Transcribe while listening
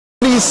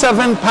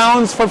37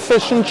 pounds for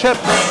fish and chips.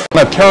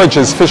 At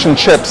Kerridges Fish and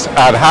Chips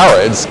at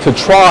Harrods to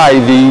try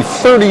the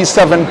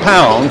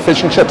 37-pound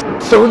fish and chips.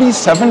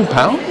 37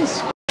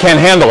 pounds? Can't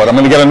handle it. I'm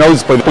going to get a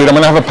nosebleed. I'm going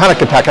to have a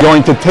panic attack. I'm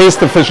going to taste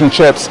the fish and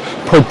chips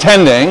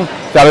pretending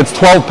that it's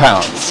 12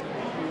 pounds.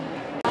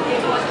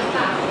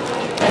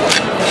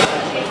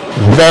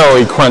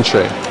 Very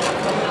crunchy.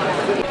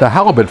 The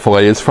halibut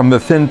fillet is from the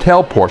thin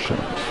tail portion,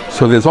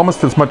 so there's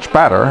almost as much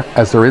batter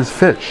as there is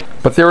fish.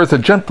 But there is a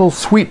gentle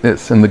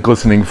sweetness in the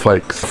glistening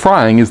flakes.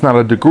 Frying is not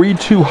a degree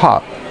too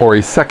hot or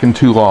a second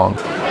too long.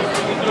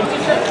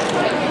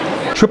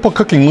 Triple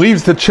cooking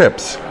leaves the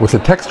chips with a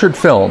textured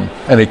film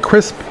and a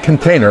crisp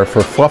container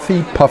for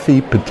fluffy,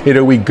 puffy,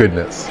 potato-y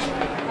goodness.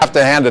 I have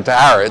to hand it to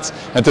Harrods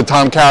and to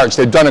Tom Kerridge.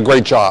 They've done a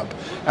great job.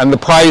 And the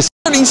price,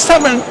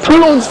 37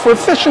 pounds for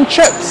fish and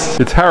chips.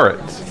 It's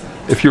Harrods.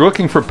 If you're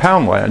looking for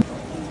Poundland,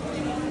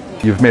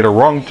 you've made a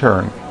wrong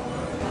turn.